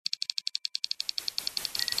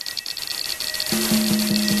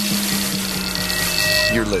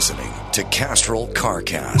You're listening to Castrol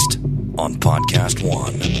CarCast on Podcast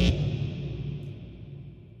One.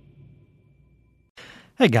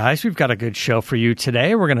 Hey guys, we've got a good show for you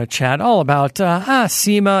today. We're going to chat all about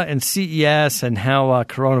SEMA and CES and how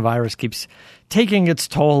coronavirus keeps taking its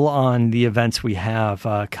toll on the events we have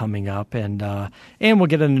coming up. And we'll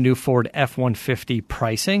get into new Ford F-150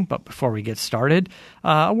 pricing. But before we get started,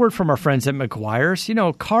 a word from our friends at Meguiars. You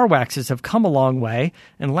know, car waxes have come a long way.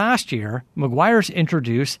 And last year, Meguiars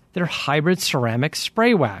introduced their hybrid ceramic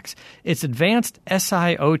spray wax. Its advanced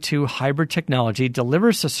SiO2 hybrid technology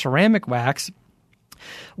delivers a ceramic wax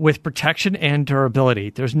with protection and durability.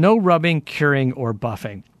 There's no rubbing, curing, or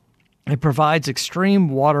buffing. It provides extreme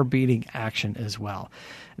water-beating action as well.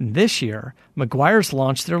 And this year, Meguiars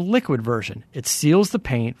launched their liquid version. It seals the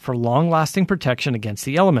paint for long-lasting protection against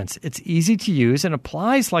the elements. It's easy to use and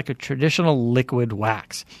applies like a traditional liquid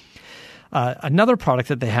wax. Another product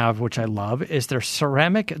that they have, which I love, is their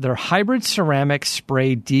hybrid ceramic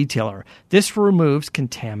spray detailer. This removes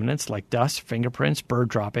contaminants like dust, fingerprints, bird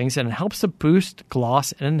droppings, and it helps to boost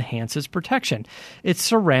gloss and enhances protection. It's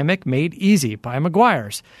ceramic made easy by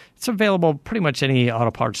Meguiars. It's available pretty much any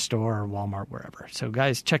auto parts store or Walmart, wherever. So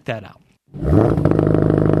guys, check that out.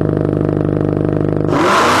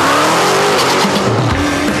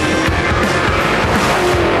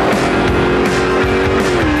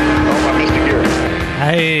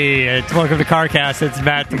 Hey, welcome to CarCast. It's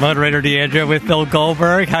Matt, the moderator, DeAndrea, with Bill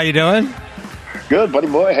Goldberg. How you doing? Good, buddy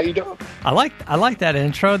boy. How you doing? I like that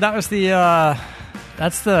intro. That was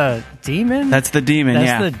that's the demon. That's the demon.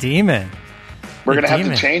 That's the demon. We're gonna have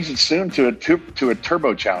to change it soon to a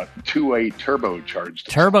turbocharged.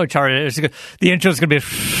 Turbocharged. The intro's gonna be.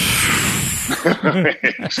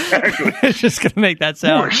 Exactly. It's just gonna make that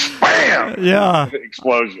sound. Bam! Yeah.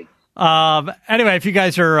 Explosion. Anyway, if you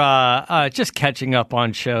guys are just catching up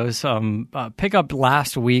on shows, pick up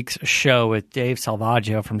last week's show with Dave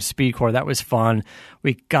Salvaggio from SpeedCore. That was fun.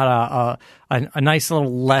 We got a nice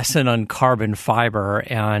little lesson on carbon fiber,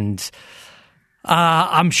 and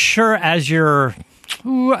I'm sure as you're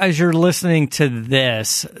listening to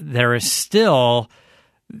this, there is still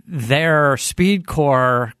their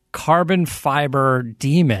SpeedCore carbon fiber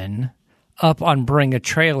demon up on Bring a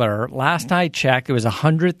Trailer. Last I checked, it was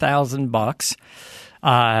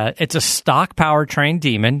 $100,000. It's a stock powertrain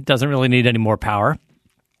Demon. Doesn't really need any more power.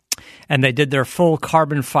 And they did their full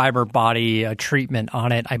carbon fiber body treatment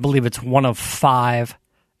on it. I believe it's one of 5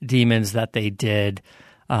 Demons that they did.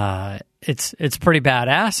 It's pretty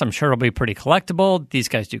badass. I'm sure it'll be pretty collectible. These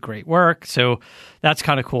guys do great work, so that's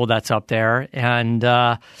kind of cool. That's up there. And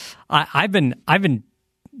I've been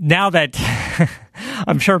now that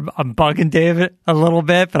I'm sure I'm bugging David a little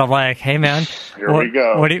bit, but I'm like, hey man, here we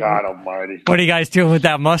go. God Almighty, what are you guys doing with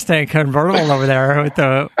that Mustang convertible over there with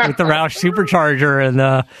the Roush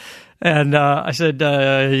supercharger? And I said,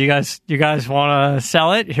 you guys want to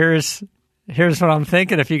sell it? Here's what I'm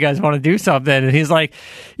thinking. If you guys want to do something, and he's like,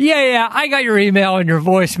 yeah, I got your email and your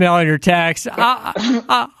voicemail and your text. I'll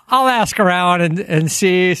ask around and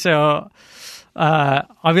see. So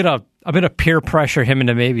I'm gonna peer pressure him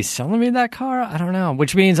into maybe selling me that car. I don't know,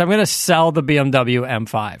 which means I'm gonna sell the BMW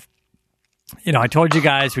M5. You know, I told you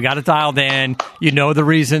guys we got it dialed in. You know the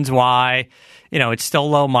reasons why. You know, it's still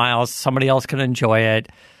low miles. Somebody else can enjoy it.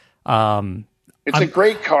 It's a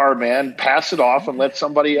great car, man. Pass it off and let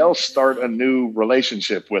somebody else start a new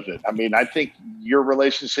relationship with it. I mean, I think your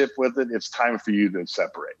relationship with it, it's time for you to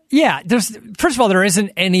separate. Yeah, first of all, there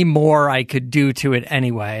isn't any more I could do to it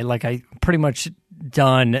anyway. Like, I pretty much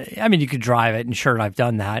done. I mean, you could drive it, and sure, I've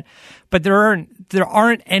done that. But there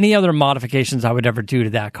aren't any other modifications I would ever do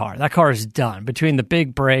to that car. That car is done. Between the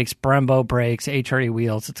big brakes, Brembo brakes, HRE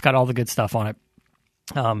wheels, it's got all the good stuff on it.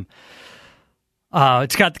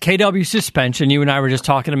 It's got the KW suspension. You and I were just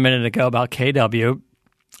talking a minute ago about KW.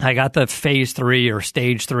 I got the Phase 3 or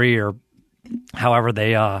Stage 3 or however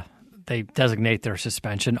they designate their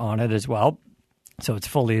suspension on it as well. So it's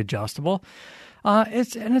fully adjustable.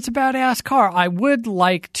 It's a badass car. I would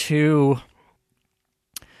like to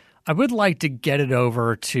get it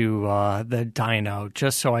over to the dyno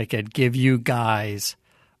just so I could give you guys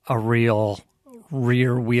a real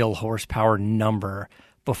rear wheel horsepower number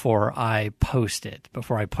before I post it,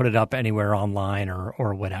 before I put it up anywhere online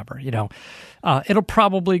or whatever. You know, it'll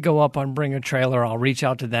probably go up on Bring a Trailer. I'll reach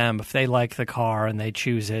out to them. If they like the car and they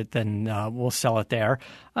choose it, then we'll sell it there.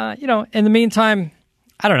 You know, in the meantime,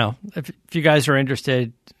 I don't know. If you guys are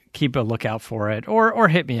interested, keep a lookout for it or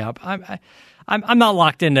hit me up. I'm not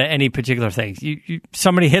locked into any particular thing.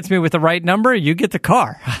 Somebody hits me with the right number, you get the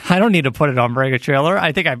car. I don't need to put it on Bring a Trailer.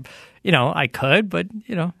 I think I could, but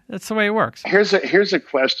that's the way it works. Here's a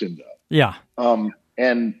question though. Yeah.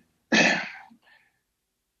 And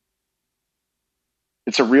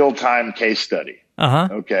it's a real-time case study.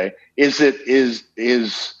 Okay. Is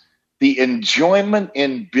the enjoyment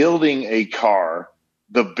in building a car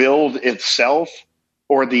the build itself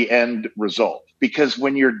or the end result? Because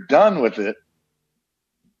when you're done with it,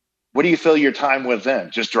 what do you fill your time with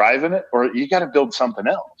then? Just driving it, or you got to build something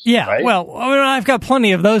else? Yeah, right? Well, I've got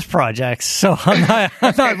plenty of those projects, so I'm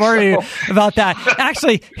not worried about that.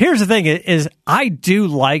 Actually, here's the thing: is I do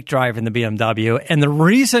like driving the BMW, and the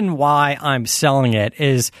reason why I'm selling it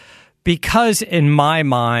is because in my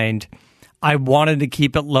mind, I wanted to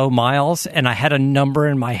keep it low miles, and I had a number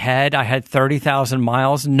in my head. I had 30,000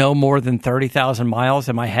 miles, no more than 30,000 miles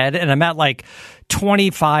in my head, and I'm at like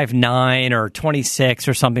 25.9 or 26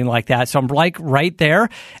 or something like that. So I'm like right there,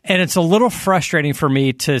 and it's a little frustrating for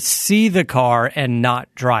me to see the car and not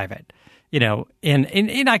drive it. And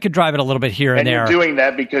I could drive it a little bit here and there. And you're doing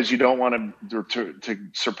that because you don't want to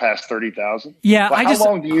surpass 30,000? Yeah. But how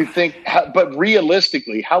long do you think, but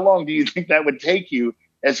realistically, how long do you think that would take you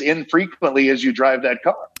as infrequently as you drive that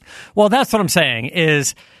car? Well, that's what I'm saying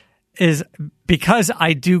is because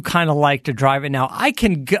I do kind of like to drive it now. I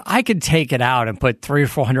can take it out and put 300 or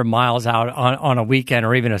 400 miles out on a weekend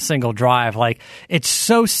or even a single drive. Like it's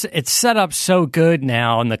set up so good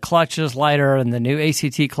now, and the clutch is lighter and the new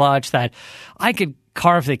ACT clutch that I could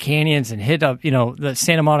carve the canyons and hit up, the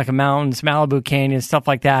Santa Monica Mountains, Malibu Canyon, stuff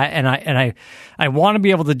like that. And I want to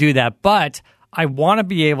be able to do that, but I want to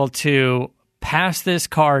be able to pass this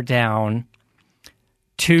car down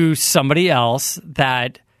to somebody else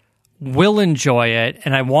that will enjoy it,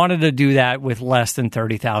 and I wanted to do that with less than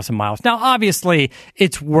 30,000 miles. Now, obviously,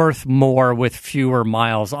 it's worth more with fewer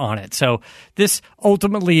miles on it. So this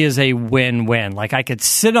ultimately is a win-win. Like I could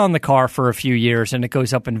sit on the car for a few years and it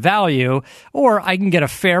goes up in value, or I can get a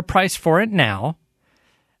fair price for it now,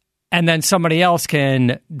 and then somebody else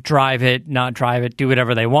can drive it, not drive it, do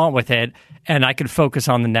whatever they want with it, and I can focus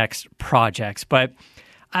on the next projects. But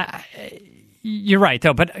you're right,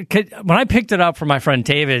 though. But when I picked it up from my friend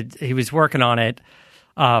David, he was working on it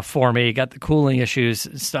for me, got the cooling issues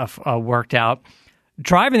and stuff worked out.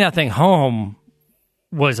 Driving that thing home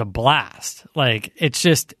was a blast. Like it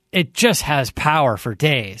just has power for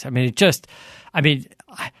days. I don't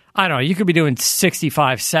know. You could be doing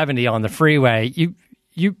 65, 70 on the freeway.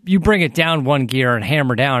 You bring it down one gear and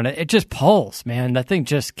hammer down, it just pulls, man. That thing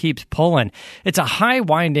just keeps pulling. It's a high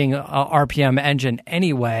winding RPM engine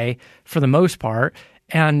anyway, for the most part,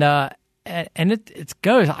 and it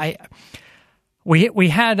goes. We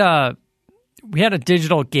had a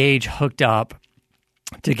digital gauge hooked up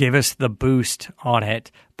to give us the boost on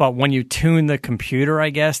it, but when you tune the computer, I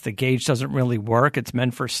guess the gauge doesn't really work. It's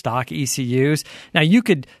meant for stock ECUs. Now you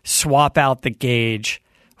could swap out the gauge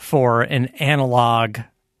for an analog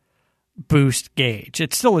boost gauge.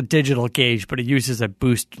 It's still a digital gauge, but it uses a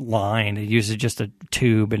boost line. It uses just a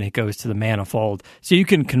tube and it goes to the manifold. So you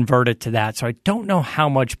can convert it to that. So I don't know how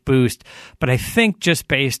much boost, but I think just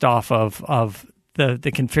based off of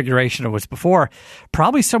the configuration it was before,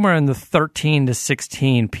 probably somewhere in the 13 to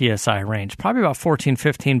 16 PSI range, probably about 14,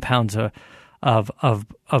 15 pounds of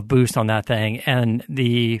boost on that thing. And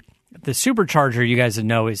the supercharger, you guys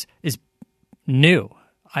know, is new.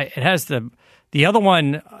 It has the other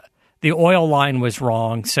one, the oil line was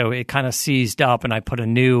wrong, so it kind of seized up, and I put a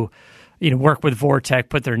new, work with Vortec,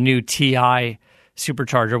 put their new TI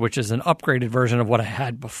supercharger, which is an upgraded version of what I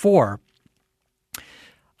had before.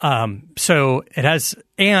 So it has,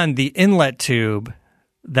 and the inlet tube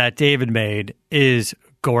that David made is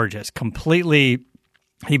gorgeous, completely.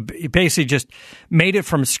 He basically just made it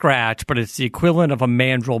from scratch, but it's the equivalent of a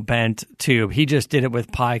mandrel bent tube. He just did it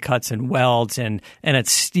with pie cuts and welds, and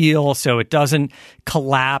it's steel, so it doesn't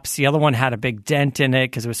collapse. The other one had a big dent in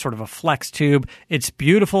it because it was sort of a flex tube. It's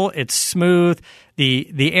beautiful. It's smooth.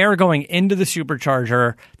 The air going into the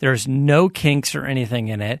supercharger, there's no kinks or anything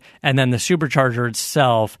in it, and then the supercharger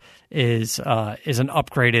itself is an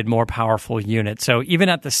upgraded, more powerful unit. So even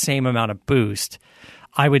at the same amount of boost,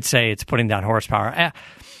 I would say it's putting down horsepower.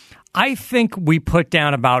 I think we put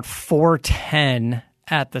down about 410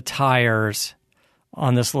 at the tires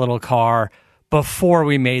on this little car before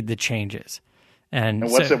we made the changes.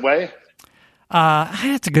 And what's it weigh?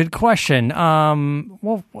 That's a good question.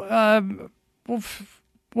 We'll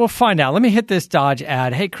find out. Let me hit this Dodge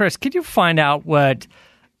ad. Hey, Chris, could you find out what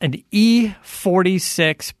an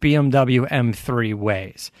E46 BMW M3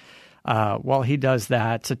 weighs? While he does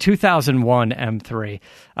that, it's a 2001 M3.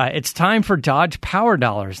 It's time for Dodge Power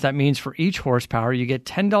Dollars. That means for each horsepower, you get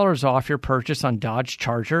 $10 off your purchase on Dodge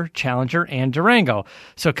Charger, Challenger, and Durango.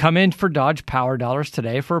 So come in for Dodge Power Dollars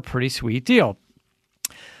today for a pretty sweet deal.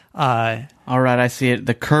 All right, I see it.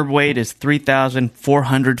 The curb weight is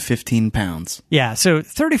 3,415 pounds. Yeah, so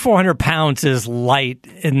 3,400 pounds is light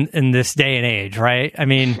in this day and age, right? I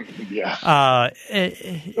mean, yeah.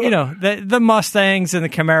 The Mustangs and the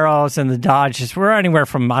Camaros and the Dodges were anywhere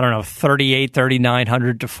from,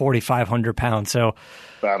 3,900 to 4,500 pounds. So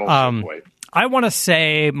Battleship weight. I want to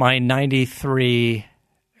say my 93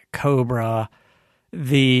 Cobra,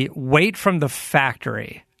 the weight from the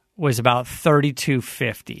factory was about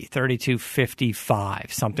 3,250,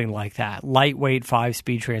 3,255, something like that. Lightweight,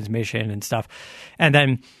 5-speed transmission and stuff. And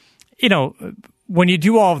then, when you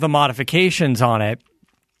do all of the modifications on it,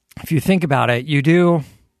 if you think about it, you do,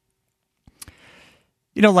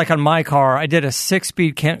 like on my car, I did a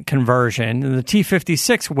 6-speed conversion, and the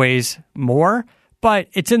T56 weighs more, but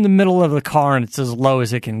it's in the middle of the car and it's as low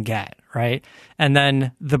as it can get, right? And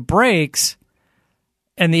then the brakes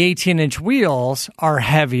and the 18-inch wheels are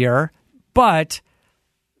heavier, but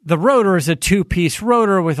the rotor is a 2-piece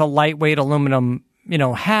rotor with a lightweight aluminum,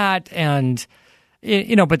 hat, and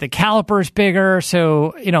but the caliper is bigger.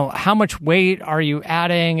 So how much weight are you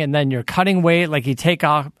adding? And then your cutting weight, like you take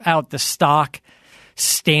out the stock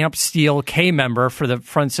stamped steel K-member for the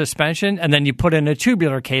front suspension, and then you put in a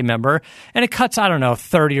tubular K-member, and it cuts,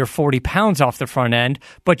 30 or 40 pounds off the front end,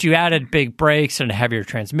 but you added big brakes and a heavier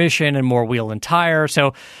transmission and more wheel and tire.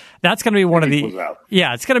 So that's going to be one of the,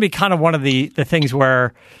 it's going to be kind of one of the things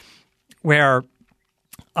where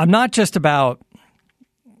I'm not just about,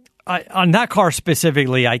 on that car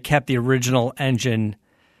specifically, I kept the original engine,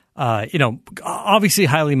 obviously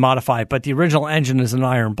highly modified, but the original engine is an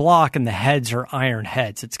iron block and the heads are iron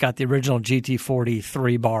heads. It's got the original GT40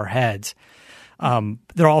 3-bar heads.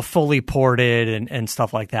 They're all fully ported and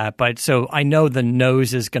stuff like that. But so I know the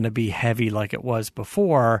nose is going to be heavy like it was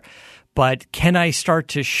before, but can I start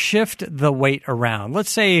to shift the weight around?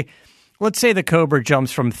 Let's say the Cobra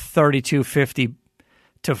jumps from 3,250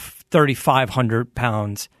 to 3,500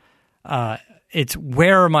 pounds. It's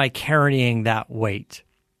where am I carrying that weight?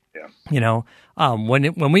 Yeah.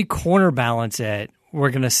 When we corner balance it, we're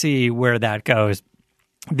going to see where that goes.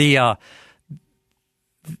 Now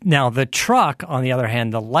the truck, on the other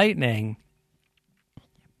hand, the Lightning,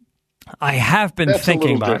 I have been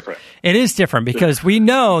thinking about different. It is different because we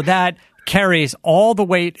know that carries all the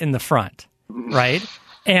weight in the front, right?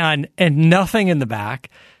 And nothing in the back.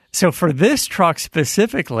 So for this truck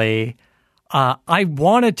specifically, I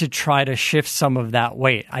wanted to try to shift some of that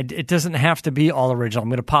weight. It doesn't have to be all original. I'm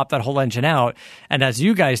going to pop that whole engine out. And as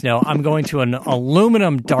you guys know, I'm going to an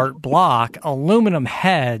aluminum dart block, aluminum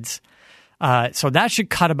heads. So that should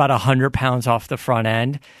cut about 100 pounds off the front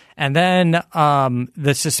end. And then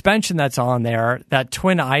the suspension that's on there, that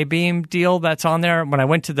twin I-beam deal that's on there, when I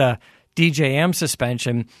went to the DJM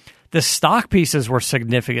suspension, the stock pieces were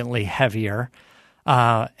significantly heavier.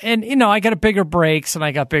 And I got bigger brakes and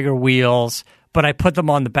I got bigger wheels, but I put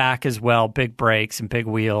them on the back as well, big brakes and big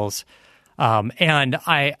wheels. And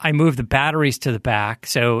I moved the batteries to the back.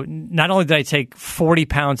 So not only did I take 40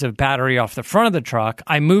 pounds of battery off the front of the truck,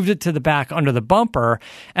 I moved it to the back under the bumper,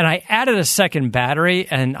 and I added a second battery,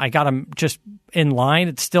 and I got them just in line.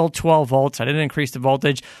 It's still 12 volts. I didn't increase the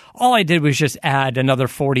voltage. All I did was just add another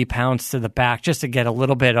 40 pounds to the back just to get a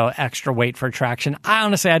little bit of extra weight for traction. I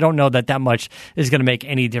don't know that much is going to make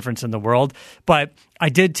any difference in the world, but I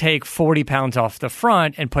did take 40 pounds off the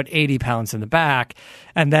front and put 80 pounds in the back.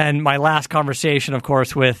 And then my last conversation, of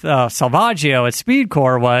course, with Salvaggio at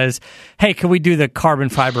Speedcore was, hey, can we do the carbon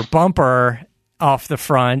fiber bumper off the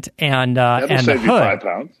front and the hood? You 5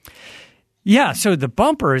 pounds. Yeah, so the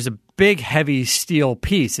bumper is a big, heavy steel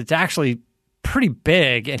piece. It's actually pretty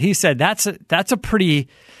big, and he said that's a pretty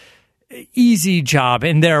easy job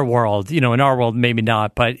in their world. In our world, maybe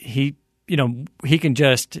not, but he can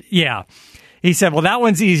just, He said, well, that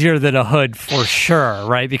one's easier than a hood for sure,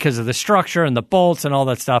 right? Because of the structure and the bolts and all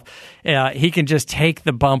that stuff. He can just take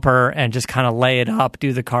the bumper and just kind of lay it up,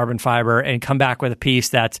 do the carbon fiber, and come back with a piece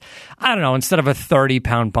that's, instead of a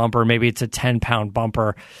 30-pound bumper, maybe it's a 10-pound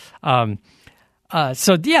bumper. There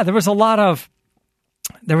was a lot of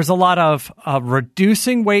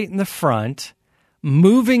reducing weight in the front,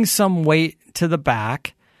 moving some weight to the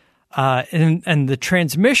back, and the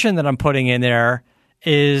transmission that I'm putting in there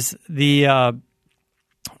is what was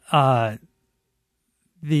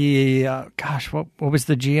the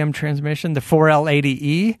GM transmission? The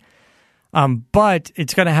 4L80E. But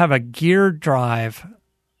it's going to have a gear drive,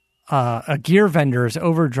 a gear vendor's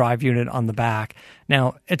overdrive unit on the back.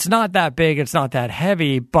 Now, it's not that big, it's not that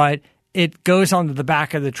heavy, but it goes onto the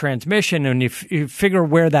back of the transmission, and if you figure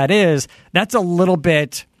where that is, that's a little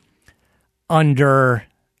bit under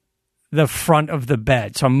the front of the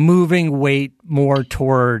bed. So I'm moving weight more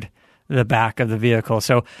toward the back of the vehicle.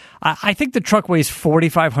 So I think the truck weighs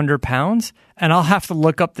 4,500 pounds, and I'll have to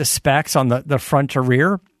look up the specs on the front to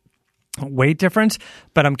rear weight difference.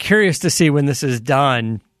 But I'm curious to see when this is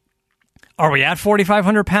done. Are we at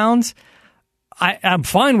 4,500 pounds? I'm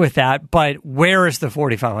fine with that, but where is the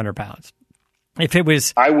 4,500 pounds? If it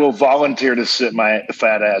was, I will volunteer to sit my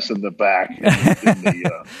fat ass in the back in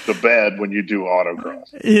the bed when you do autocross.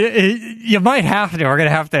 You might have to. We're going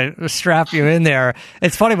to have to strap you in there.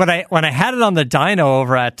 It's funny when I had it on the dyno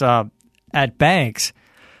over at Banks,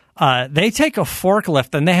 they take a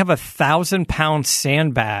forklift and they have 1,000-pound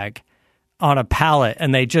sandbag on a pallet,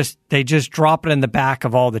 and they just drop it in the back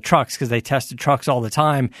of all the trucks because they tested trucks all the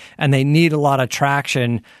time, and they need a lot of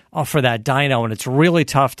traction for that dyno, and it's really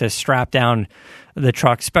tough to strap down the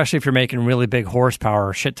truck, especially if you're making really big horsepower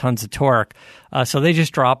or shit tons of torque. So they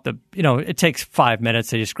just drop it takes 5 minutes.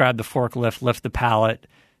 They just grab the forklift, lift the pallet,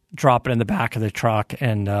 drop it in the back of the truck,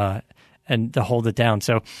 and to hold it down.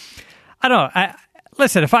 So I don't know.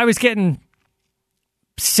 Listen, if I was getting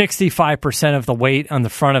 65% of the weight on the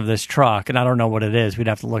front of this truck, and I don't know what it is, we'd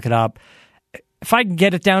have to look it up. If I can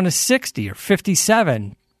get it down to 60 or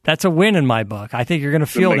 57, that's a win in my book. I think you're going to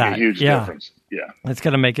feel that. A huge difference. Yeah. It's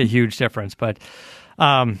going to make a huge difference. But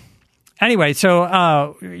anyway,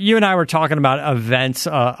 so you and I were talking about events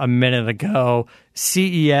a minute ago.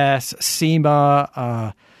 CES,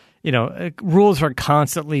 SEMA, rules are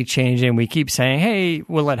constantly changing. We keep saying, hey,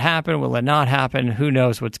 will it happen? Will it not happen? Who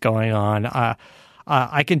knows what's going on?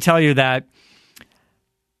 I can tell you that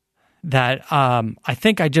I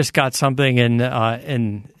think I just got something in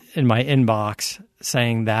my inbox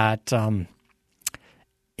saying that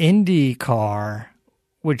IndyCar,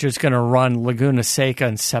 which is going to run Laguna Seca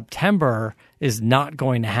in September, is not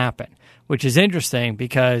going to happen, which is interesting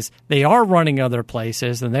because they are running other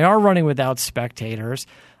places and they are running without spectators,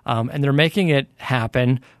 and they're making it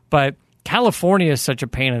happen. But California is such a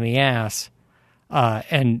pain in the ass.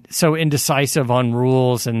 And so indecisive on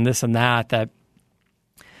rules and this and that,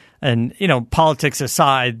 and politics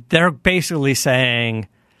aside, they're basically saying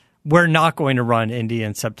we're not going to run Indy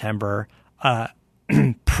in September.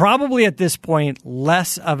 Probably at this point,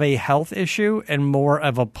 less of a health issue and more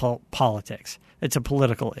of a politics. It's a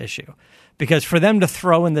political issue because for them to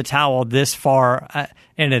throw in the towel this far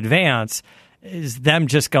in advance is them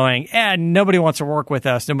just going, nobody wants to work with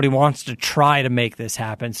us. Nobody wants to try to make this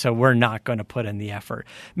happen, so we're not going to put in the effort.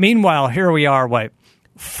 Meanwhile, here we are,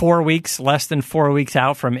 less than 4 weeks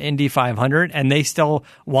out from Indy 500, and they still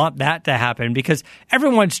want that to happen because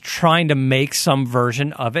everyone's trying to make some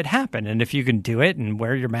version of it happen. And if you can do it and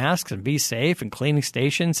wear your masks and be safe and cleaning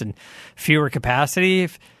stations and fewer capacity,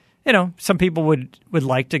 some people would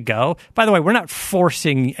like to go. By the way, we're not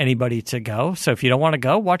forcing anybody to go. So if you don't want to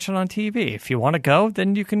go, watch it on TV. If you want to go,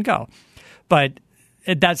 then you can go. But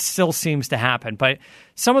that still seems to happen. But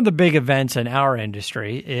some of the big events in our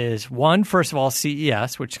industry is one, first of all,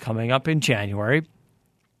 CES, which is coming up in January.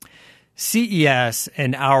 CES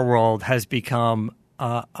in our world has become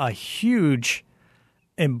a huge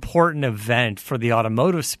important event for the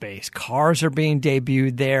automotive space. Cars are being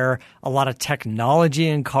debuted there. A lot of technology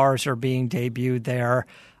in cars are being debuted there.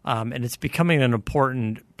 And it's becoming an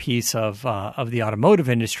important piece of the automotive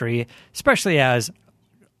industry, especially as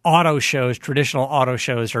traditional auto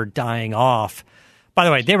shows are dying off. By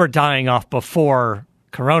the way, they were dying off before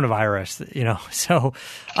coronavirus,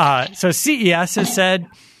 So CES has said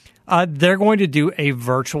they're going to do a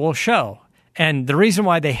virtual show. And the reason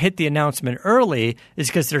why they hit the announcement early is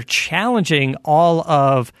because they're challenging all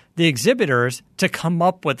of the exhibitors to come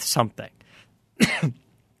up with something.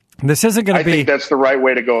 This isn't going to be... I think that's the right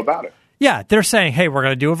way to go about it. Yeah, they're saying, hey, we're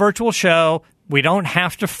going to do a virtual show. We don't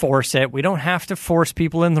have to force it. We don't have to force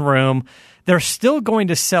people in the room. They're still going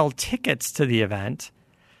to sell tickets to the event.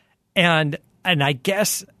 And I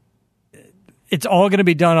guess it's all going to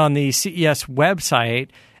be done on the CES website.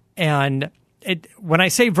 And when I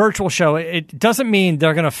say virtual show, it doesn't mean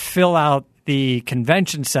they're going to fill out the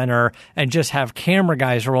convention center and just have camera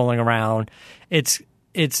guys rolling around. It's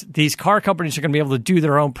these car companies are going to be able to do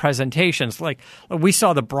their own presentations. Like we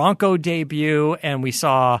saw the Bronco debut, and we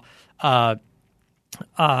saw what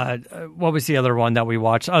was the other one that we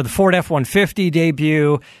watched? The Ford F-150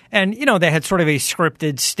 debut. And, they had sort of a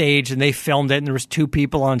scripted stage, and they filmed it, and there was two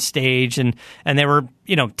people on stage, and they were,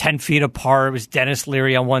 10 feet apart. It was Dennis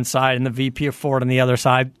Leary on one side and the VP of Ford on the other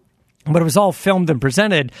side. But it was all filmed and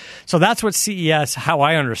presented. So that's what CES, how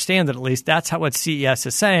I understand it at least, that's what CES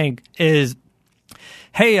is saying is,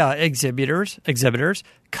 hey, exhibitors,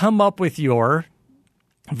 come up with your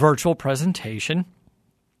virtual presentation.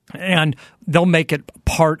 and they'll make it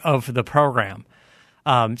part of the program.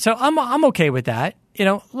 So I'm okay with that.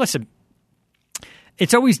 Listen,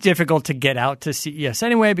 it's always difficult to get out to CES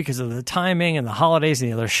anyway because of the timing and the holidays and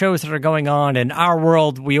the other shows that are going on. In our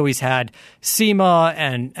world, we always had SEMA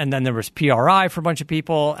and then there was PRI for a bunch of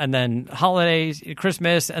people, and then holidays,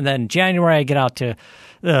 Christmas, and then January I get out to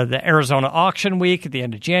the Arizona Auction Week at the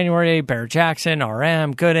end of January, Barrett-Jackson,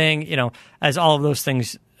 RM, Gooding, as all of those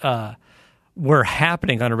things were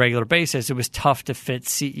happening on a regular basis. It was tough to fit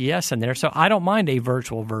CES in there, so I don't mind a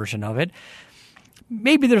virtual version of it.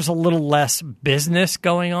 Maybe there's a little less business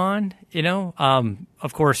going on,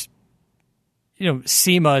 Of course,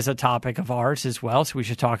 SEMA is a topic of ours as well, so we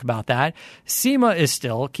should talk about that. SEMA is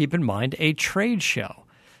still, keep in mind, a trade show.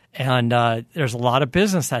 And there's a lot of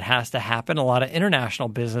business that has to happen, a lot of international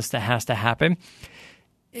business that has to happen.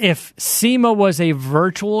 If SEMA was a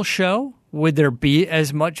virtual show, would there be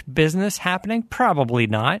as much business happening? Probably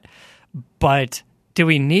not. But do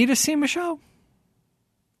we need a SEMA show?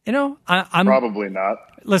 I'm probably not.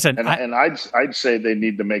 Listen, and I'd say they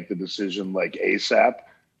need to make the decision like ASAP,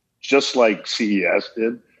 just like CES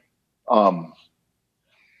did. I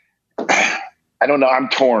don't know. I'm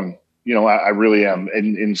torn. I really am.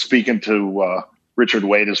 In speaking to Richard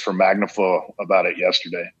Waiters from Magnaflow about it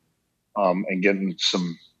yesterday, and getting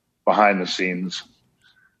some behind the scenes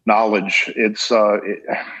knowledge,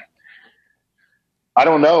 I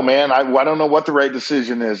don't know, man. I don't know what the right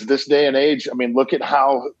decision is this day and age. I mean, look at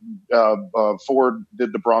how Ford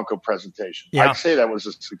did the Bronco presentation. Yeah. I'd say that was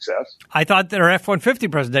a success. I thought their F-150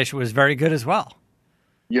 presentation was very good as well.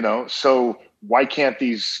 So why can't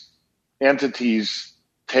these entities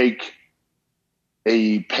take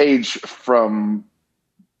a page from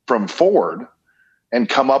Ford and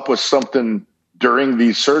come up with something during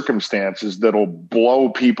these circumstances that'll blow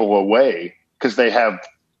people away because they have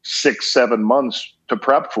 6-7 months to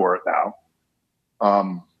prep for it now.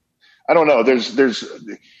 I don't know.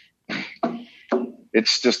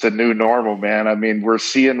 It's just a new normal, man. I mean, we're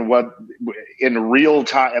seeing what in real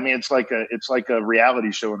time. I mean, it's like a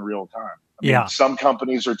reality show in real time. I mean, some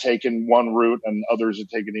companies are taking one route and others are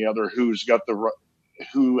taking the other.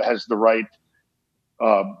 Who has the right?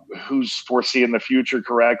 Who's foreseeing the future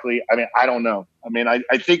correctly? I mean, I don't know. I mean, I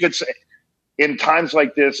think it's in times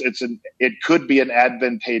like this, it could be an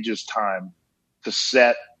advantageous time to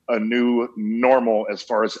set a new normal as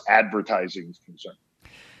far as advertising is concerned.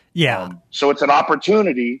 Yeah. So it's an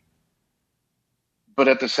opportunity, but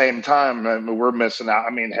at the same time, we're missing out. I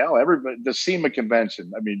mean, hell, the SEMA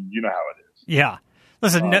convention. I mean, you know how it is. Yeah.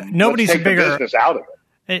 Listen, nobody's a bigger business out of it.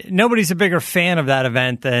 Nobody's a bigger fan of that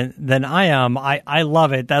event than I am. I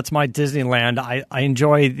love it. That's my Disneyland. I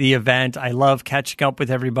enjoy the event. I love catching up with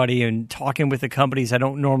everybody and talking with the companies I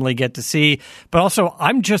don't normally get to see. But also,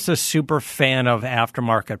 I'm just a super fan of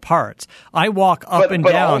aftermarket parts. I walk up and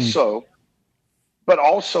down. But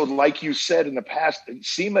also, like you said in the past,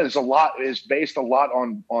 SEMA is based a lot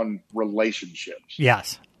on relationships.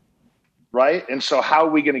 Yes. Right? And so how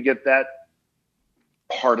are we going to get that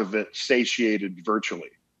part of it satiated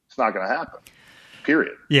virtually? It's not going to happen.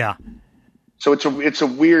 Period. Yeah. So it's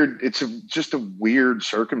just a weird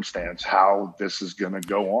circumstance how this is going to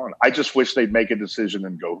go on. I just wish they'd make a decision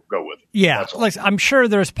and go with it. Yeah. Like, I'm sure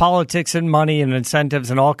there's politics and money and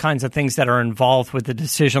incentives and all kinds of things that are involved with a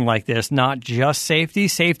decision like this, not just safety.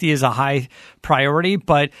 Safety is a high priority,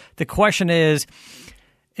 but the question is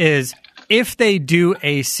if they do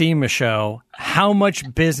a SEMA show, how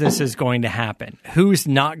much business is going to happen? Who's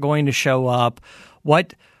not going to show up?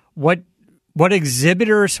 What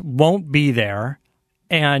exhibitors won't be there,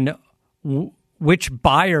 and which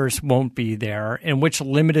buyers won't be there, and which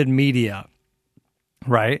limited media,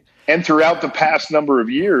 right? And throughout the past number of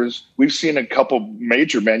years, we've seen a couple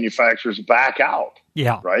major manufacturers back out.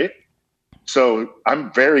 Yeah. Right? So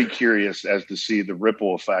I'm very curious as to see the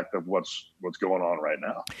ripple effect of what's going on right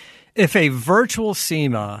now. If a virtual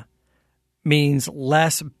SEMA means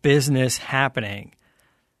less business happening,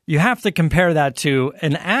 you have to compare that to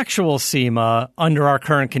an actual SEMA under our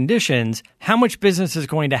current conditions. How much business is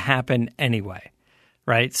going to happen anyway,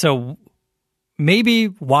 right? So maybe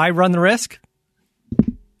why run the risk?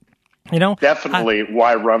 Definitely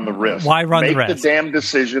why run the risk? Why run the risk? Make the damn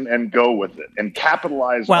decision and go with it and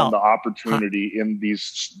capitalize on the opportunity in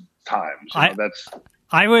these times.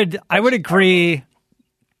 I would agree.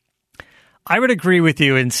 I would agree with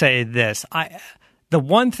you and say this. The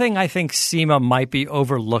one thing I think SEMA might be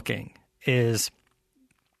overlooking is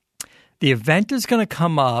the event is going to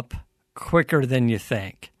come up quicker than you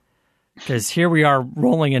think, because here we are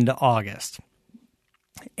rolling into August.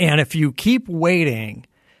 And if you keep waiting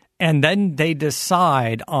and then they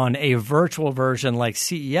decide on a virtual version like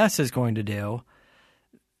CES is going to do,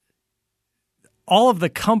 all of the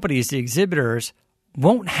companies, the exhibitors,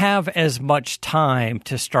 won't have as much time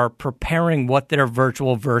to start preparing what their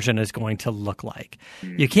virtual version is going to look like.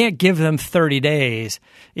 You can't give them 30 days.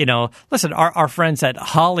 Listen, our friends at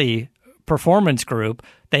Holley Performance Group,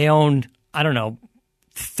 they own,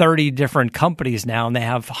 30 different companies now, and they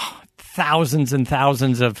have thousands and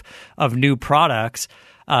thousands of new products.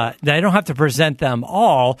 They don't have to present them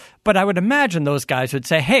all, but I would imagine those guys would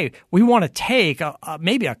say, hey, we want to take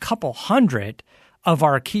maybe a couple hundred of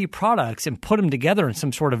our key products and put them together in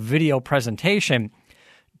some sort of video presentation.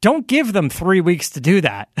 Don't give them 3 weeks to do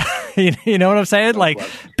that. You know what I'm saying? Like,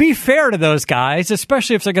 be fair to those guys,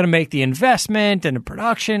 especially if they're going to make the investment in a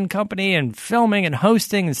production company and filming and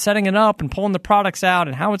hosting and setting it up and pulling the products out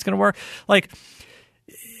and how it's going to work. Like,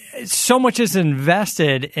 so much is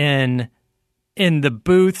invested in the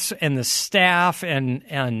booths and the staff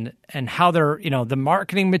and how they're, the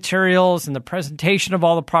marketing materials and the presentation of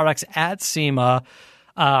all the products at SEMA.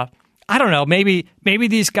 I don't know, maybe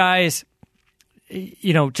these guys,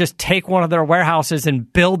 just take one of their warehouses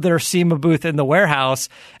and build their SEMA booth in the warehouse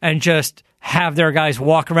and just have their guys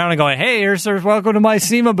walk around and go, hey, here's welcome to my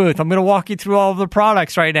SEMA booth. I'm going to walk you through all of the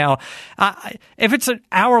products right now. If it's an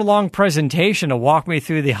hour-long presentation to walk me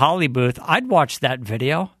through the Holley booth, I'd watch that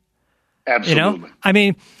video.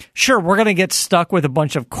 Absolutely. Sure, we're going to get stuck with a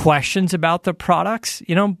bunch of questions about the products,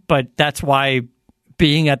 but that's why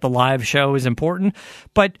being at the live show is important.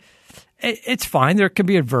 But it's fine. There could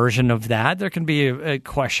be a version of that. There can be a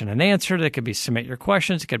question and answer. There could be submit your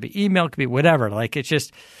questions. It could be email. It could be whatever. Like, it's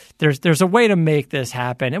just there's a way to make this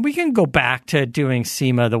happen, and we can go back to doing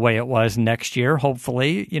SEMA the way it was next year,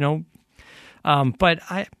 hopefully. But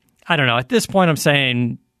I don't know. At this point, I'm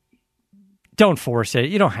saying, don't force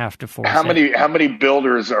it. You don't have to force it. How many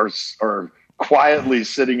builders are quietly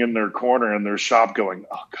sitting in their corner in their shop going,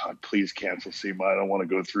 oh, God, please cancel SEMA. I don't want to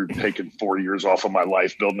go through taking 4 years off of my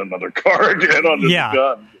life building another car again on this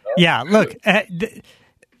gun. Yeah, look,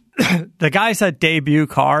 the guys that debut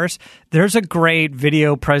cars, there's a great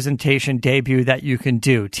video presentation debut that you can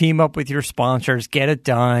do. Team up with your sponsors, get it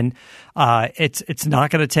done. It's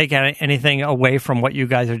not going to take anything away from what you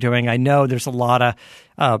guys are doing. I know there's a lot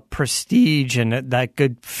of prestige and that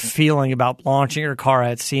good feeling about launching your car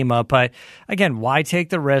at SEMA, but again, why take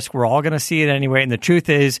the risk? We're all going to see it anyway. And the truth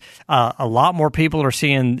is, a lot more people are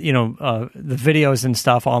seeing the videos and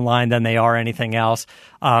stuff online than they are anything else.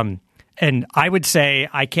 And I would say,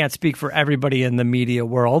 I can't speak for everybody in the media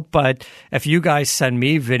world, but if you guys send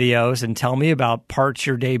me videos and tell me about parts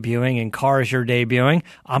you're debuting and cars you're debuting,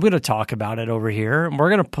 I'm going to talk about it over here, and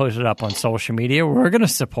we're going to put it up on social media. We're going to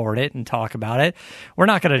support it and talk about it. We're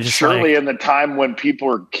not going to just in the time when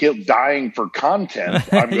people are dying for content,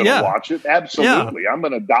 I'm going to watch it. Absolutely, yeah. I'm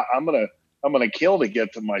going to kill to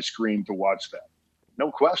get to my screen to watch that.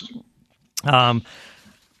 No question.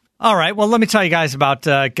 All right. Well, let me tell you guys about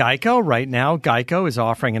Geico. Right now, Geico is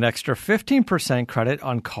offering an extra 15% credit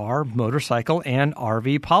on car, motorcycle, and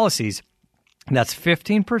RV policies. That's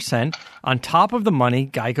 15% on top of the money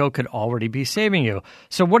Geico could already be saving you.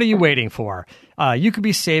 So what are you waiting for? You could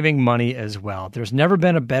be saving money as well. There's never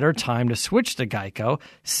been a better time to switch to Geico.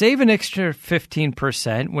 Save an extra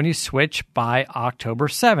 15% when you switch by October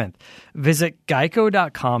 7th. Visit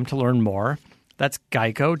geico.com to learn more. That's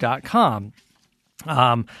geico.com.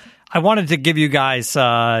 I wanted to give you guys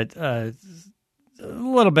a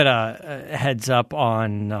little bit of heads up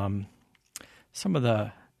on some of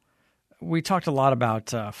the. We talked a lot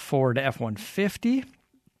about Ford F-150.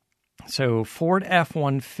 So Ford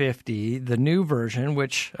F-150, the new version,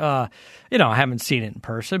 which I haven't seen it in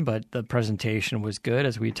person, but the presentation was good,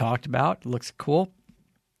 as we talked about. It looks cool,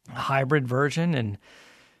 hybrid version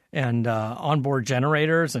and onboard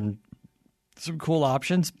generators and some cool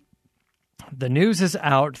options. The news is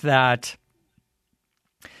out that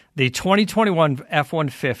the 2021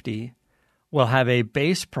 F-150 will have a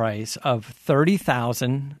base price of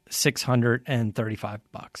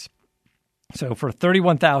 $30,635. So for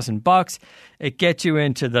 $31,000, it gets you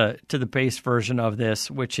into the base version of this,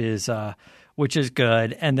 which is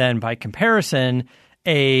good. And then by comparison,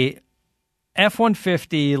 a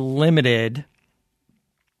F-150 Limited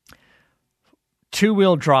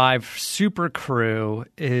two-wheel drive Super Crew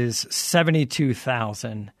is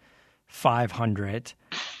 $72,500.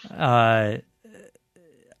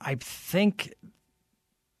 I think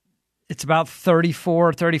it's about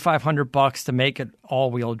 $3,500 to make it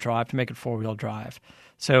all-wheel drive, to make it four-wheel drive.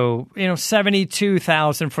 So,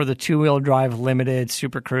 $72,000 for the 2-wheel drive limited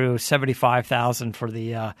Super Crew, $75,000 for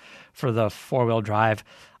the 4-wheel drive.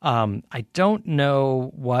 I don't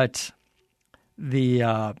know what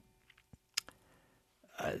it's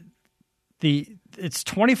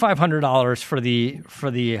 $2,500 for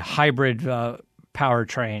the hybrid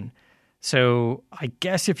powertrain. So I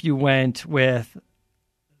guess if you went with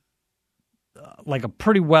like a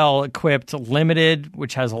pretty well equipped limited,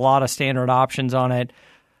 which has a lot of standard options on it,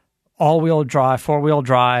 all-wheel drive, 4-wheel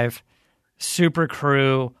drive, Super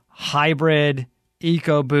Crew, hybrid,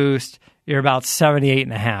 EcoBoost, you're about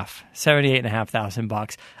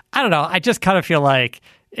 $78,500. I don't know. I just kind of feel like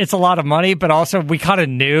it's a lot of money, but also we kind of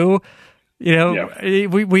knew,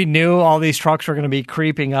 we knew all these trucks were going to be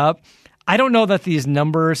creeping up. I don't know that these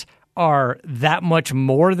numbers are that much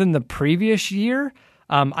more than the previous year.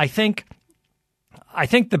 I think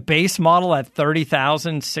the base model at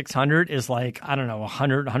 $30,600 is like, I don't know,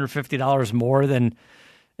 $100, $150 more than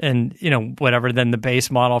the base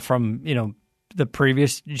model from, the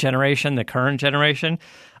previous generation, the current generation.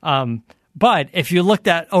 But if you looked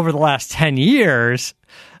at over the last 10 years,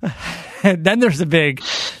 then there's a big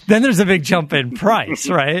jump in price,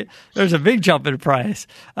 right? There's a big jump in price.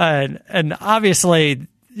 And obviously,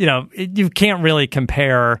 you can't really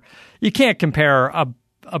compare. You can't compare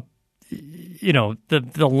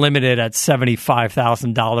the limited at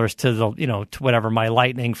 $75,000 to to whatever my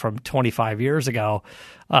Lightning from 25 years ago,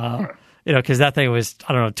 because that thing was,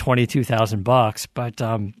 I don't know, $22,000. But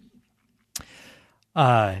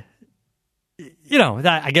I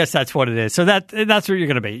guess that's what it is. So that's what you're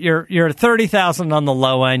going to be. You're $30,000 on the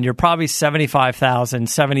low end. You're probably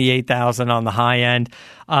 $75,000, $78,000 on the high end.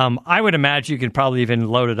 I would imagine you could probably even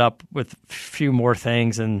load it up with a few more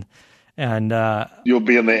things and you'll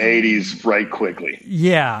be in the 80s right quickly.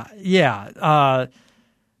 Yeah.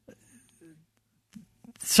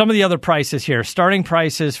 Some of the other prices here, starting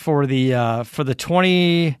prices for the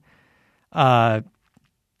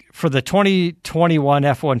 2021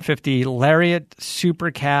 F-150 Lariat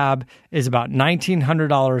Super Cab is about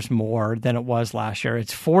 $1,900 more than it was last year.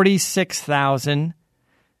 It's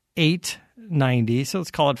 $46,890. So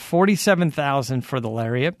let's call it $47,000 for the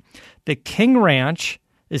Lariat. The King Ranch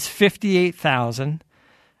is $58,000,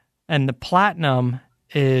 and the Platinum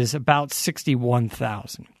is about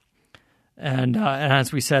 $61,000. And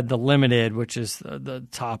as we said, the Limited, which is the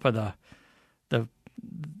top of the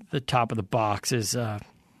top of the box, is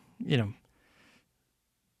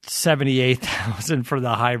 $78,000 for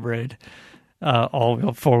the hybrid,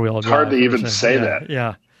 all-wheel, 4-wheel drive. It's hard to even say that.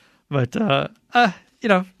 Yeah, but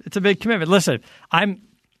it's a big commitment. Listen, I'm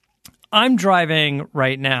driving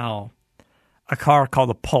right now a car called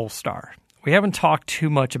the Polestar. We haven't talked too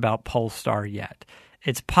much about Polestar yet.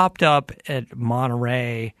 It's popped up at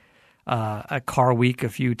Monterey at Car Week a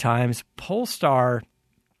few times. Polestar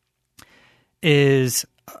is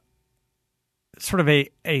sort of a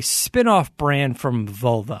spin-off brand from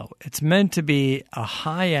Volvo. It's meant to be a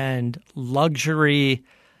high-end luxury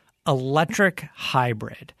electric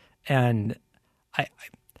hybrid. And I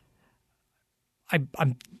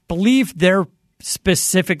believe they're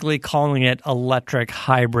specifically calling it electric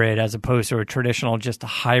hybrid as opposed to a traditional just a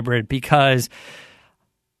hybrid because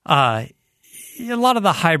a lot of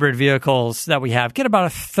the hybrid vehicles that we have get about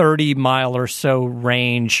a 30-mile or so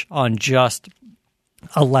range on just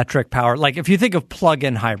electric power. Like if you think of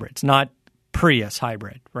plug-in hybrids, not Prius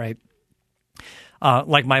hybrid, right?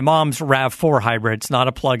 Like my mom's RAV4 hybrid, it's not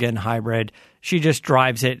a plug-in hybrid. She just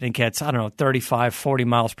drives it and it gets, 35, 40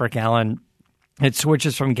 miles per gallon. It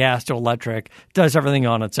switches from gas to electric, does everything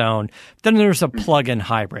on its own. Then there's a plug-in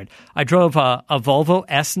hybrid. I drove a Volvo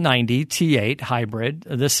S90 T8 hybrid,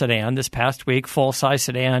 this sedan, this past week, full-size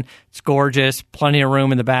sedan. It's gorgeous, plenty of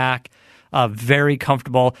room in the back, very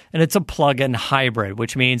comfortable, and it's a plug-in hybrid,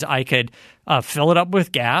 which means I could fill it up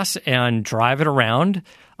with gas and drive it around.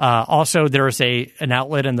 Also, there's an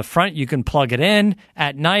outlet in the front. You can plug it in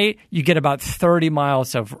at night. You get about 30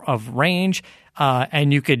 miles of range.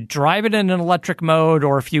 And you could drive it in an electric mode,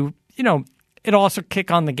 or if it'll also kick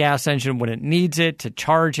on the gas engine when it needs it to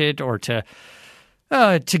charge it or to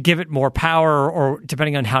give it more power, or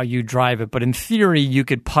depending on how you drive it. But in theory, you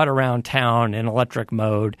could putt around town in electric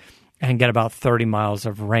mode and get about 30 miles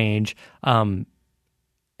of range.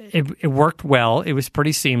 It worked well. It was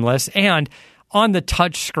pretty seamless. And on the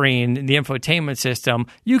touch screen, the infotainment system,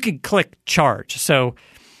 you could click charge. So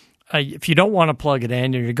if you don't want to plug it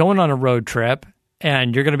in and you're going on a road trip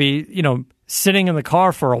and you're going to be, sitting in the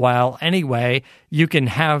car for a while anyway, you can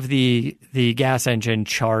have the gas engine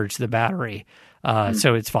charge the battery.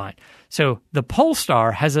 So it's fine. So the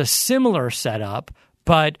Polestar has a similar setup,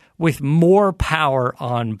 but with more power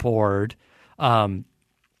on board.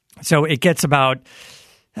 So it gets about,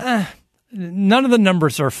 none of the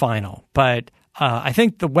numbers are final, but I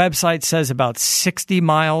think the website says about 60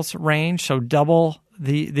 miles range, so double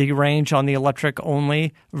the range on the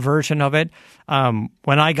electric-only version of it. When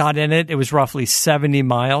I got in it, it was roughly 70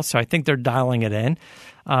 miles, so I think they're dialing it in.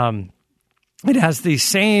 It has the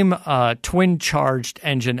same twin-charged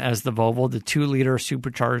engine as the Volvo, the 2-liter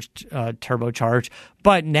supercharged, turbocharged,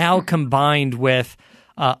 but now combined with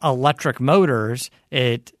electric motors,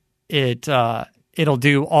 it'll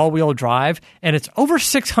do all-wheel drive, and it's over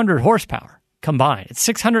 600 horsepower combined. It's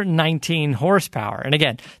 619 horsepower. And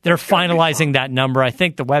again, they're finalizing that number. I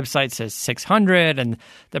think the website says 600, and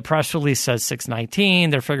the press release says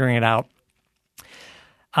 619. They're figuring it out.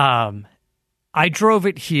 I drove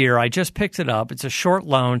it here. I just picked it up. It's a short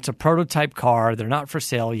loan. It's a prototype car. They're not for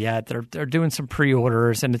sale yet. They're doing some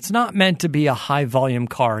pre-orders, and it's not meant to be a high-volume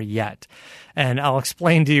car yet. And I'll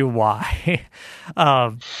explain to you why.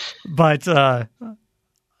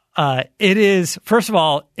 It is, first of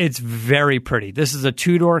all, it's very pretty. This is a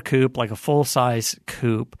 2-door coupe, like a full-size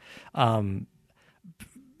coupe.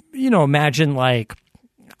 Imagine like,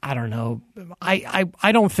 I don't know.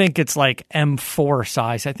 I don't think it's like M4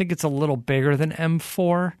 size. I think it's a little bigger than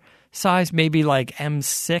M4 size, maybe like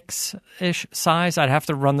M6-ish size. I'd have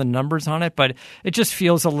to run the numbers on it, but it just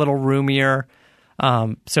feels a little roomier.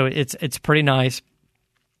 So it's pretty nice.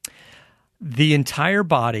 The entire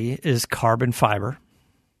body is carbon fiber,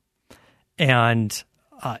 and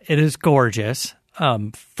it is gorgeous.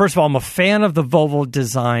 First of all, I'm a fan of the Volvo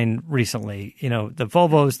design recently. The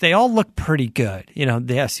Volvos, they all look pretty good. The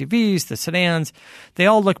SUVs, the sedans, they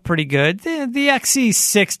all look pretty good. The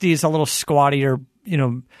XC60 is a little squattier,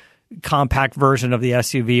 compact version of the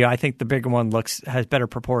SUV. I think the bigger one has better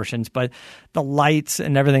proportions, but the lights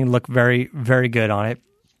and everything look very, very good on it.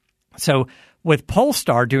 So with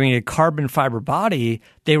Polestar doing a carbon fiber body,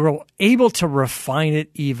 they were able to refine it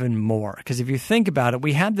even more. Because if you think about it,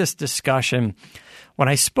 we had this discussion when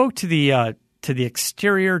I spoke to the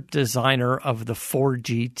exterior designer of the Ford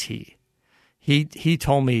GT. He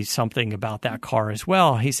told me something about that car as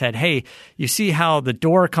well. He said, hey, you see how the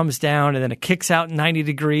door comes down and then it kicks out 90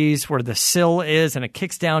 degrees where the sill is, and it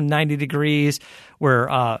kicks down 90 degrees where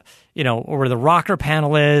the rocker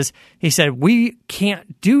panel is. He said, we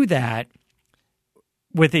can't do that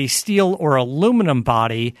with a steel or aluminum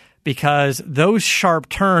body because those sharp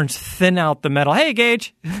turns thin out the metal. Hey,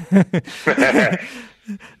 Gage. Matt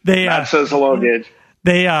says hello, Gage.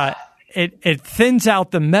 It thins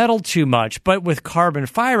out the metal too much, but with carbon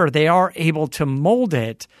fiber, they are able to mold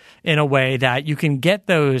it in a way that you can get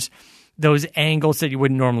those angles that you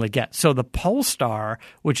wouldn't normally get. So the Polestar,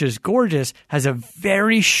 which is gorgeous, has a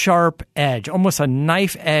very sharp edge, almost a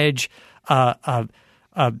knife edge,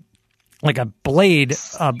 like a blade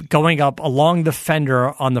going up along the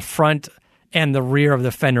fender on the front and the rear of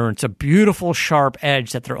the fender. It's a beautiful sharp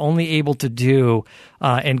edge that they're only able to do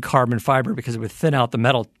in carbon fiber because it would thin out the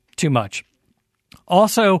metal too much.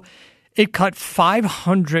 Also, it cut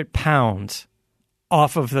 500 pounds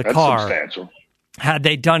off of the car. That's substantial. Had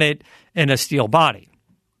they done it in a steel body.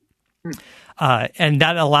 And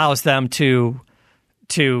that allows them to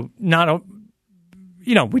not,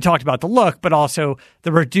 we talked about the look, but also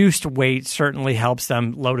the reduced weight certainly helps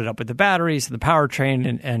them load it up with the batteries and the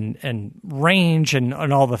powertrain and range and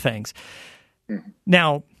all the things.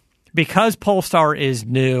 Now, because Polestar is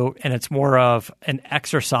new and it's more of an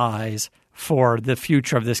exercise for the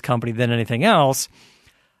future of this company than anything else,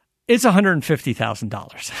 it's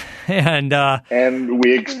 $150,000. And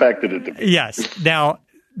we expected it to be. Yes. Now,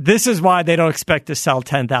 this is why they don't expect to sell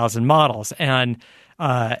 10,000 models. And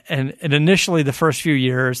initially, the first few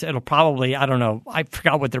years, it'll probably, I don't know, I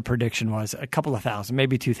forgot what their prediction was, a couple of thousand,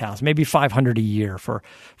 maybe 2,000, maybe 500 a year for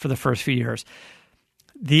the first few years.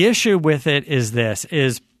 The issue with it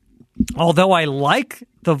is although I like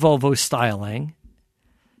the Volvo styling,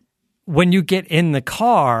 when you get in the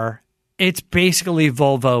car, it's basically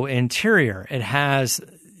Volvo interior. It has,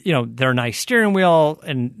 their nice steering wheel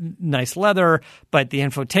and nice leather, but the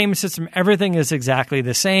infotainment system, everything is exactly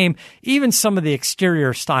the same. Even some of the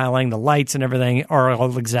exterior styling, the lights and everything are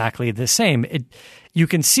all exactly the same. You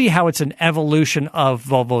can see how it's an evolution of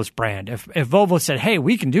Volvo's brand. If Volvo said, hey,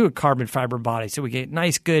 we can do a carbon fiber body, so we get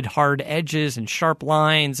nice, good, hard edges and sharp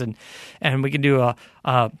lines, and we can do a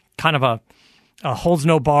kind of a holds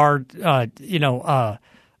no bar, a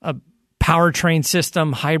powertrain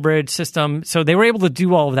system, hybrid system. So they were able to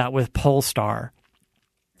do all of that with Polestar.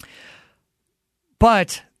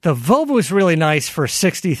 But the Volvo is really nice for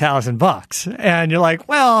 $60,000. And you're like,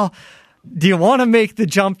 well, do you want to make the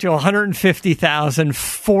jump to 150,000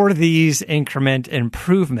 for these increment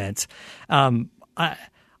improvements? I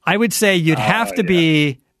would say you'd have to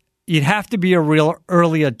be a real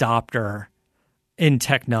early adopter in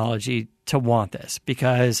technology to want this,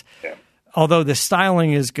 because although the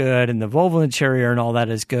styling is good and the Volvo interior and all that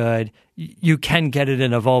is good, you can get it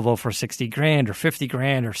in a Volvo for 60 grand or 50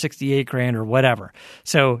 grand or 68 grand or whatever.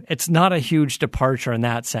 So it's not a huge departure in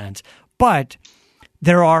that sense, but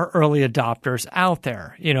there are early adopters out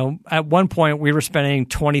there. You know, at one point we were spending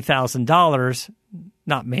 $20,000,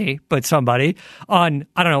 not me, but somebody, on,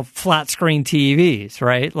 I don't know, flat screen TVs,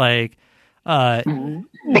 right? Like, you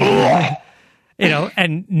know,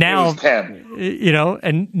 and now, you know,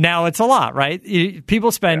 and now it's a lot, right?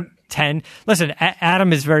 People spend 10. Listen,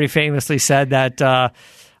 Adam has very famously said that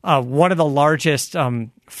one of the largest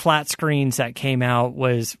flat screens that came out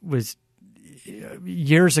was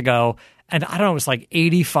years ago. And I don't know, it was like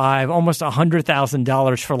 $85,000, almost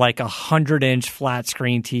 $100,000 for like a 100-inch flat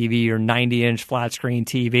screen TV or 90-inch flat screen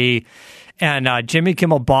TV. And Jimmy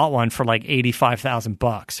Kimmel bought one for like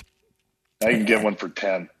 $85,000. Now you can get one for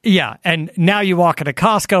 10. Yeah, and now you walk into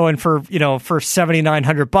Costco, and for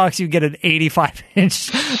 $7,900, you get an 85-inch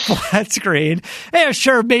flat screen. Yeah,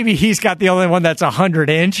 sure, maybe he's got the only one that's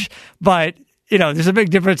 100-inch, but there's a big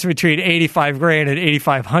difference between 85 grand and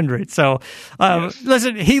 8,500. So,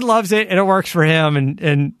 listen, he loves it and it works for him,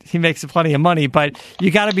 and he makes plenty of money. But you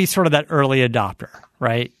got to be sort of that early adopter,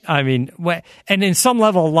 right? I mean, and in some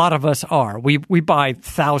level, a lot of us are. We buy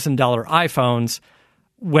 $1,000 iPhones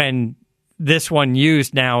when this one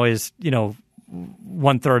used now is,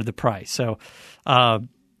 1/3 of the price. So,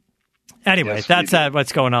 anyway, yes, that's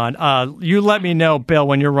what's going on. You let me know, Bill,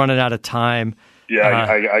 when you're running out of time. Yeah,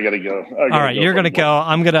 I gotta go. All right, you're gonna go.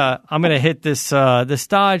 I'm gonna hit this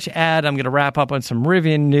Dodge ad. I'm gonna wrap up on some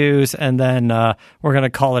Rivian news, and then we're gonna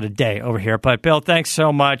call it a day over here. But Bill, thanks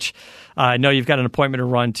so much. I know you've got an appointment to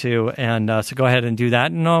run to, and so go ahead and do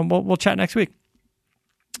that, and we'll chat next week.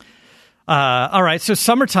 All right, so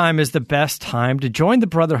summertime is the best time to join the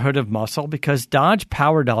Brotherhood of Muscle, because Dodge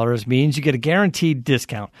Power Dollars means you get a guaranteed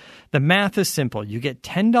discount. The math is simple. You get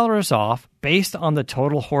 $10 off based on the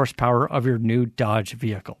total horsepower of your new Dodge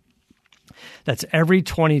vehicle. That's every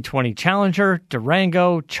 2020 Challenger,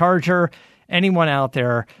 Durango, Charger, anyone out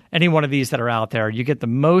there, any one of these that are out there, you get the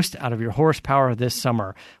most out of your horsepower this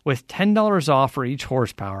summer. With $10 off for each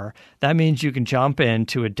horsepower, that means you can jump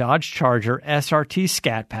into a Dodge Charger SRT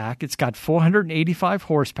Scat Pack. It's got 485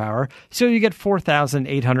 horsepower, so you get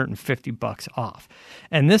 $4,850 off.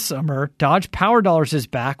 And this summer, Dodge Power Dollars is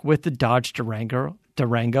back with the Dodge Durango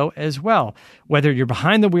as well. Whether you're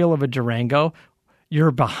behind the wheel of a Durango,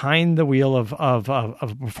 you're behind the wheel of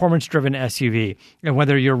a performance-driven SUV. And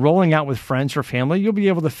whether you're rolling out with friends or family, you'll be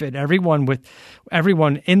able to fit everyone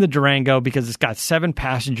in the Durango, because it's got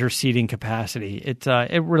 7-passenger seating capacity. It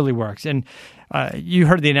really works. And you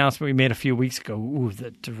heard the announcement we made a few weeks ago. Ooh,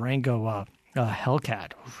 the Durango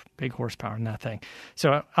Hellcat. Oof, big horsepower in that thing.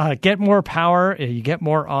 So get more power. You get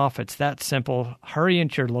more off. It's that simple. Hurry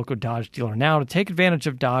into your local Dodge dealer now to take advantage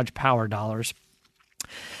of Dodge Power Dollars.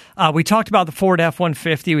 We talked about the Ford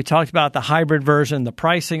F-150. We talked about the hybrid version, the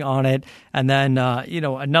pricing on it. And then,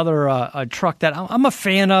 another truck that I'm a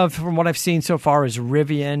fan of from what I've seen so far is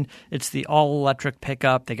Rivian. It's the all-electric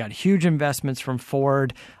pickup. They got huge investments from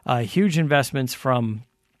Ford, huge investments from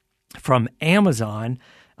Amazon.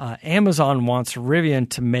 Amazon wants Rivian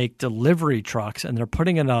to make delivery trucks, and they're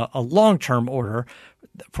putting in a long-term order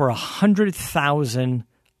for 100,000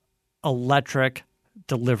 electric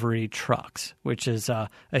delivery trucks, which is a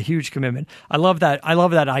huge commitment. I love that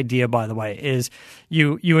idea, by the way, is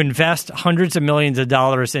you invest hundreds of millions of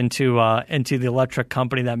dollars into the electric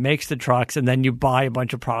company that makes the trucks, and then you buy a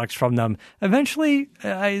bunch of products from them, eventually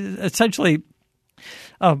essentially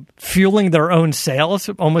fueling their own sales,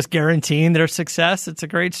 almost guaranteeing their success. It's a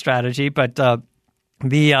great strategy. But the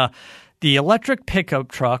electric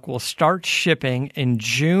pickup truck will start shipping in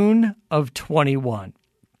June of 2021.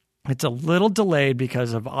 It's a little delayed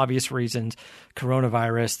because of obvious reasons.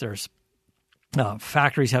 Coronavirus, there's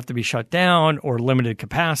factories have to be shut down or limited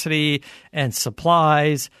capacity, and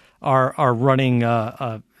supplies are running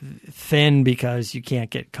thin because you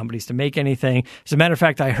can't get companies to make anything. As a matter of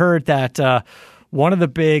fact, I heard that one of the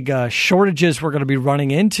big shortages we're going to be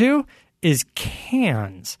running into is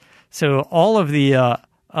cans. So all of the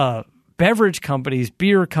beverage companies,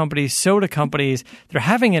 beer companies, soda companies, they're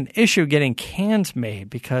having an issue getting cans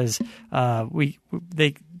made because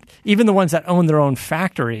even the ones that own their own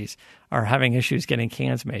factories are having issues getting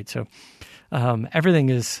cans made. So everything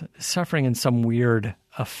is suffering in some weird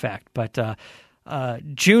effect. But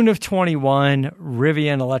June of 21,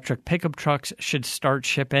 Rivian electric pickup trucks should start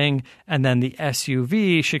shipping, and then the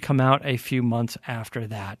SUV should come out a few months after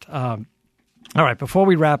that. All right, before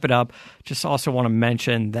we wrap it up, just also want to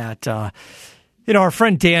mention that our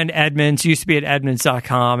friend Dan Edmonds used to be at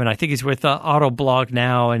Edmonds.com, and I think he's with Autoblog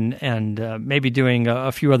now and maybe doing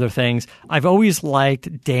a few other things. I've always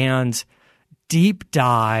liked Dan's deep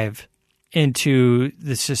dive into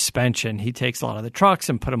the suspension. He takes a lot of the trucks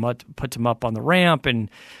and puts them up on the ramp and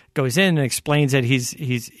goes in and explains it. He's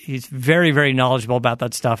very, very knowledgeable about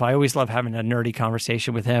that stuff. I always love having a nerdy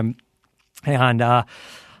conversation with him. And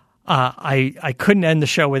I couldn't end the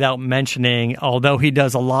show without mentioning, although he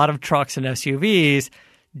does a lot of trucks and SUVs,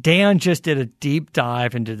 Dan just did a deep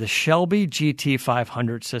dive into the Shelby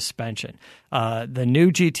GT500 suspension. The new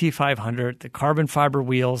GT500, the carbon fiber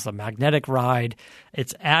wheels, the magnetic ride.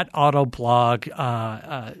 It's at Autoblog.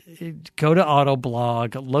 Go to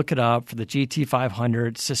Autoblog, look it up for the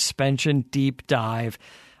GT500 suspension deep dive.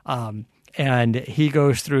 And he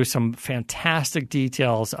goes through some fantastic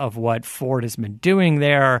details of what Ford has been doing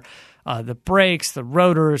there. The brakes, the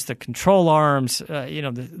rotors, the control arms,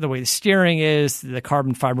 the way the steering is, the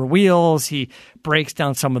carbon fiber wheels. He breaks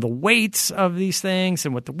down some of the weights of these things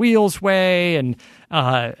and what the wheels weigh and,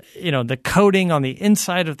 the coating on the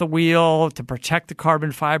inside of the wheel to protect the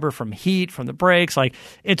carbon fiber from heat, from the brakes. Like,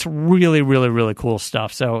 it's really, really, really cool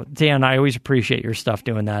stuff. So, Dan, I always appreciate your stuff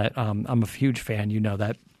doing that. I'm a huge fan. You know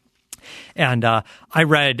that. And I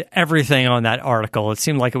read everything on that article. It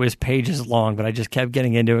seemed like it was pages long, but I just kept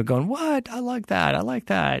getting into it going, what? I like that. I like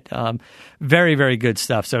that. Very, very good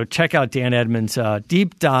stuff. So check out Dan Edmonds'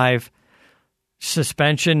 deep dive,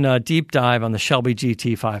 suspension deep dive on the Shelby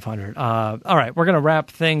GT500. All right, we're going to wrap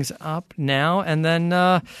things up now. And then,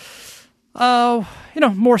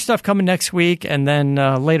 more stuff coming next week. And then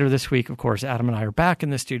later this week, of course, Adam and I are back in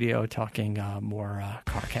the studio talking more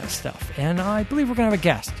CarCast stuff. And I believe we're going to have a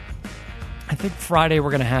guest. I think Friday we're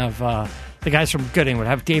going to have the guys from Gooding. We'll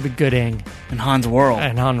have David Gooding. And Hans Worrell.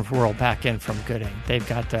 And Hans Worrell back in from Gooding. They've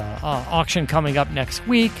got auction coming up next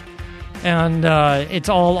week. And it's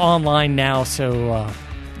all online now, so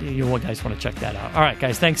you guys want to check that out. All right,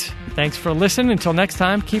 guys, thanks for listening. Until next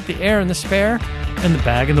time, keep the air in the spare and the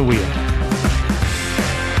bag in the wheel.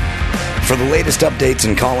 For the latest updates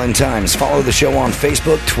and call-in times, follow the show on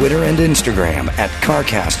Facebook, Twitter, and Instagram at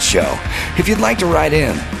CarCast Show. If you'd like to write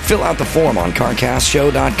in, fill out the form on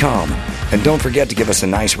CarCastShow.com. And don't forget to give us a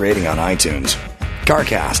nice rating on iTunes.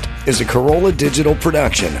 CarCast is a Corolla Digital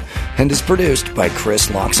production and is produced by Chris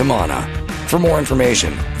Loxamana. For more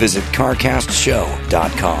information, visit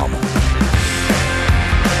CarCastShow.com.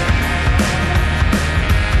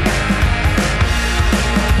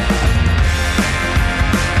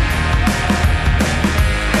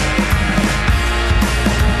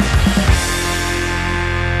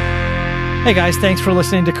 Hey guys, thanks for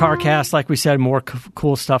listening to CarCast. Like we said, more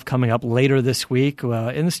cool stuff coming up later this week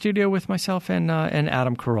in the studio with myself and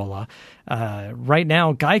Adam Carolla. Right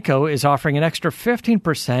now, Geico is offering an extra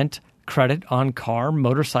 15% credit on car,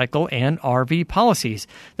 motorcycle, and RV policies.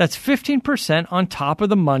 That's 15% on top of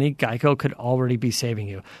the money Geico could already be saving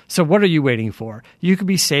you. So what are you waiting for? You could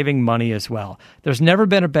be saving money as well. There's never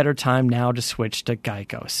been a better time now to switch to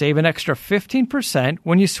Geico. Save an extra 15%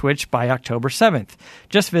 when you switch by October 7th.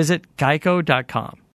 Just visit geico.com.